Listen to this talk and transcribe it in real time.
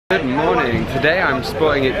Good morning. Today I'm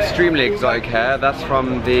sporting extremely exotic hair. That's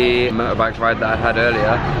from the motorbike ride that I had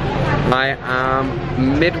earlier. I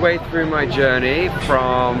am midway through my journey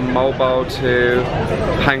from Bohol to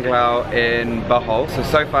Panglao in Bohol.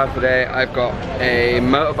 So far today I've got a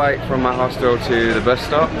motorbike from my hostel to the bus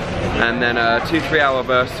stop, and then a 2-3 hour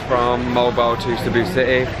bus from Bohol to Cebu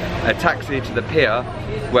City, a taxi to the pier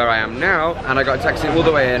where I am now, and I got a taxi all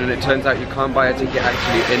the way in, and it turns out you can't buy a ticket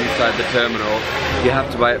actually inside the terminal. You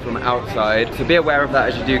have to buy it from outside. So be aware of that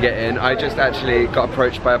as you do get in. I just actually got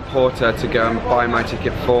approached by a porter to go and buy my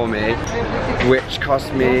ticket for me, which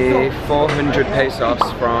cost me 400 pesos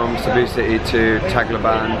from Cebu City to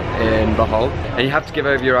Taglaban in Bohol. And you have to give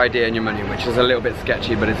over your ID and your money, which is a little bit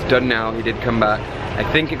sketchy, but it's done now. He did come back. I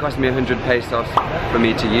think it cost me 100 pesos for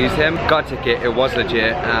me to use him. Got a ticket, it was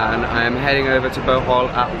legit, and I am heading over to Bohol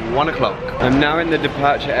at 1 o'clock. I'm now in the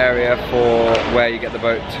departure area for where you get the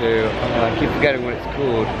boat to, I keep forgetting what it's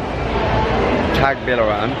called,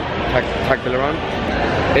 Tagbilaran.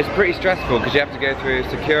 It's pretty stressful because you have to go through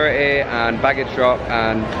security and baggage drop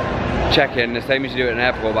and check-in, the same as you do at an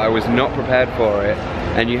airport, but I was not prepared for it.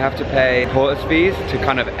 And you have to pay porter's fees to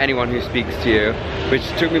kind of anyone who speaks to you, which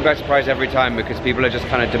took me by surprise every time because people are just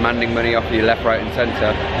kind of demanding money off you left, right and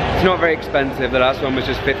centre. It's not very expensive. The last one was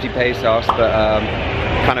just 50 pesos, but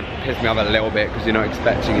kind of pissed me off a little bit because you're not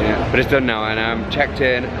expecting it. But it's done now and I'm checked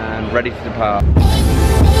in and ready to depart.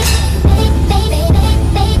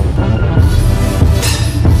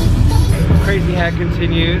 Crazy hair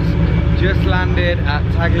continues. Just landed at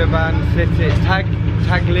Taglaban City,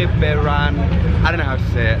 Tagbilaran, I don't know how to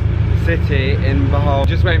say it, city in Bohol.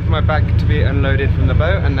 Just waiting for my bag to be unloaded from the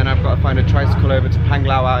boat, and then I've got to find a tricycle over to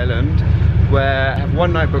Panglao Island, where I have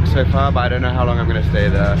one night booked so far, but I don't know how long I'm going to stay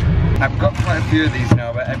there. I've got quite a few of these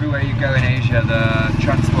now, but everywhere you go in Asia, the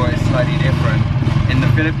transport is slightly different. In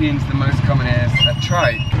the Philippines, the most common is a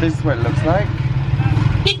trike. This is what it looks like.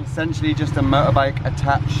 It's essentially just a motorbike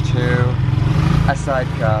attached to a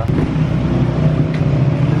sidecar.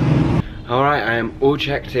 Alright, I am all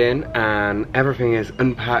checked in and everything is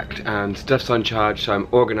unpacked and stuff's on charge, so I'm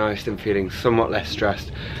organised and feeling somewhat less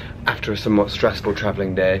stressed after a somewhat stressful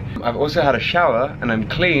travelling day. I've also had a shower and I'm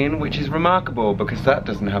clean, which is remarkable because that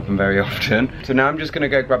doesn't happen very often. So now I'm just going to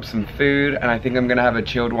go grab some food, and I think I'm going to have a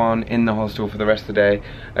chilled one in the hostel for the rest of the day.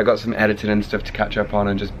 I got some editing and stuff to catch up on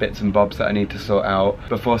and just bits and bobs that I need to sort out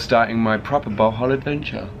before starting my proper Bohol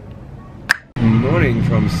adventure. Morning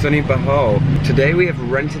from sunny Bohol. Today we have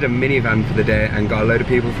rented a minivan for the day and got a load of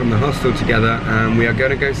people from the hostel together, and we are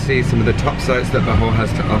going to go see some of the top sights that Bohol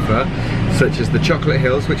has to offer, such as the chocolate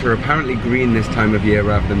hills, which are apparently green this time of year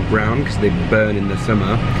rather than brown because they burn in the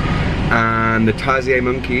summer, and the tarsier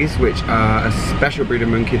monkeys, which are a special breed of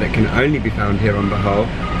monkey that can only be found here on Bohol,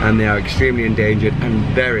 and they are extremely endangered and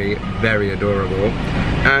very, very adorable.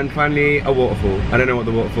 And finally, a waterfall. I don't know what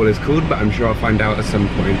the waterfall is called, but I'm sure I'll find out at some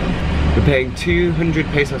point. We're paying 200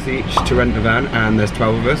 pesos each to rent a van, and there's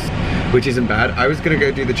 12 of us, which isn't bad. I was going to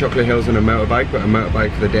go do the chocolate hills on a motorbike, but a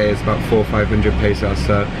motorbike for the day is about 400 or 500 pesos,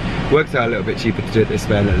 so it works out a little bit cheaper to do it this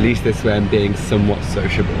way, and at least this way I'm being somewhat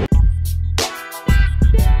sociable.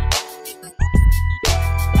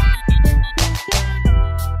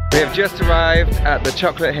 We have just arrived at the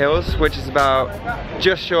Chocolate Hills, which is about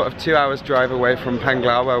just short of 2 hours drive away from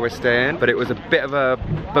Panglao where we're staying, but it was a bit of a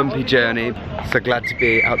bumpy journey, so glad to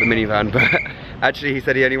be out the minivan. But actually he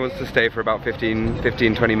said he only wants to stay for about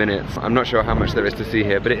 15-20 minutes. I'm not sure how much there is to see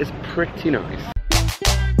here, but it is pretty nice.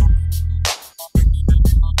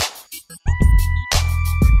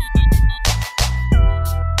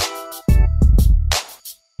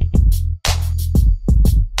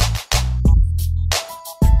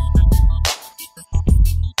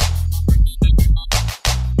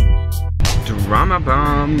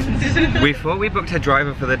 Bomb. We thought we booked a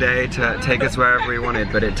driver for the day to take us wherever we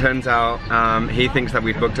wanted, but it turns out he thinks that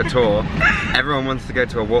we've booked a tour. Everyone wants to go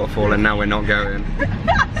to a waterfall and now we're not going.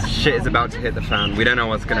 Shit is about to hit the fan. We don't know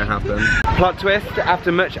what's gonna happen. Plot twist,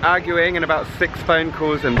 after much arguing and about 6 phone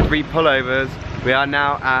calls and 3 pullovers, we are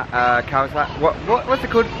now at Kawasan. What's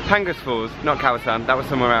it called? Pangus Falls, not Kawasan, that was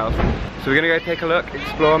somewhere else. So we're gonna go take a look,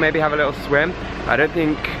 explore, maybe have a little swim. I don't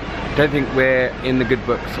think we're in the good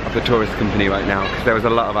books of the tourist company right now because there was a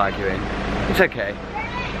lot of arguing. It's okay.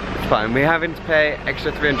 It's fine. We're having to pay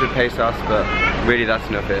extra 300 pesos, but really that's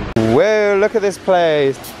nothing. Whoa, look at this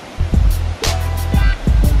place.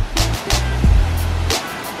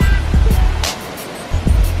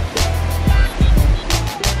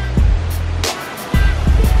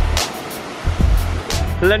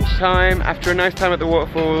 Lunchtime, after a nice time at the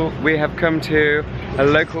waterfall, we have come to a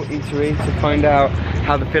local eatery to find out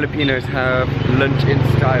how the Filipinos have lunch in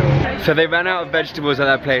style. So they ran out of vegetables at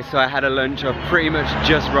that place, so I had a lunch of pretty much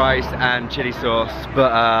just rice and chili sauce,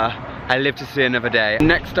 but I live to see another day.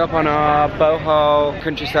 Next up on our Bohol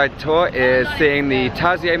countryside tour is seeing the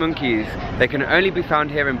tarsier monkeys. They can only be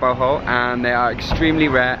found here in Bohol and they are extremely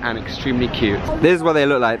rare and extremely cute. This is what they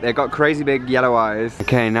look like. They've got crazy big yellow eyes.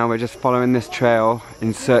 Okay, now we're just following this trail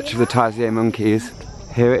in search of the tarsier monkeys.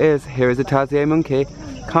 Here it is. Here is a tarsier monkey.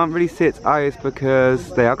 Can't really see its eyes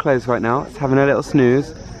because they are closed right now. It's having a little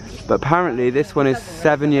snooze. But apparently this one is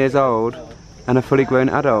 7 years old and a fully grown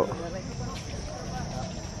adult.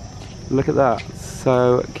 Look at that,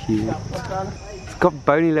 so cute. It's got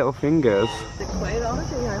bony little fingers.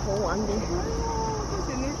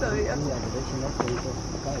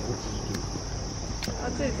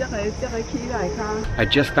 I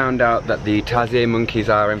just found out that the tarsier monkeys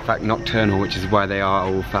are in fact nocturnal, which is why they are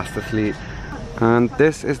all fast asleep. And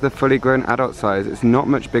this is the fully grown adult size. It's not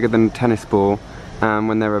much bigger than a tennis ball. And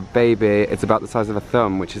when they're a baby, it's about the size of a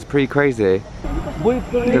thumb, which is pretty crazy.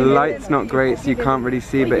 The light's not great, so you can't really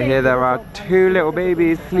see, but here there are two little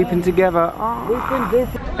babies sleeping together.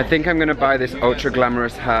 Oh. I think I'm gonna buy this ultra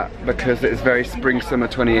glamorous hat because it's very spring summer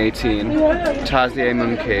 2018. Tarsier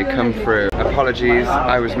monkey, come through. Apologies,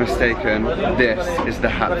 I was mistaken. This is the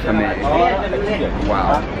hat for me.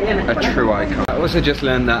 Wow, a true icon. I also just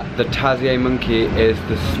learned that the tarsier monkey is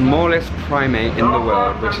the smallest primate in the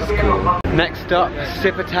world, which is cool. Next up,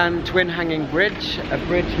 Sipatan Twin Hanging Bridge, a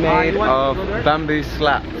bridge made of bamboo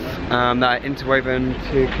slats that are interwoven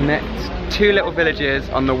to connect two little villages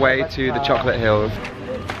on the way to the Chocolate Hills.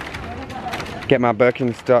 Get my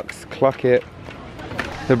Birkenstocks, clock it.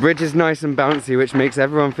 The bridge is nice and bouncy, which makes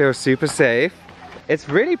everyone feel super safe. It's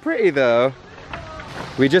really pretty though.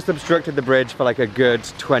 We just obstructed the bridge for like a good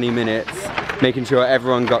 20 minutes, making sure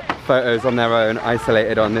everyone got photos on their own,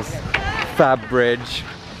 isolated on this fab bridge.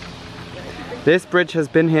 This bridge has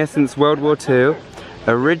been here since World War II.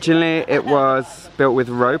 Originally it was built with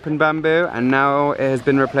rope and bamboo, and now it has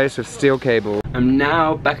been replaced with steel cable. I'm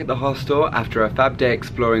now back at the hostel after a fab day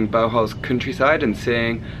exploring Bohol's countryside and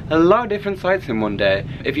seeing a lot of different sights in one day.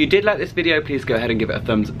 If you did like this video, please go ahead and give it a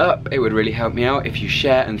thumbs up. It would really help me out if you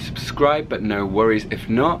share and subscribe, but no worries if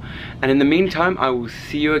not. And in the meantime, I will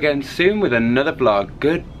see you again soon with another vlog.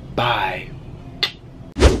 Goodbye.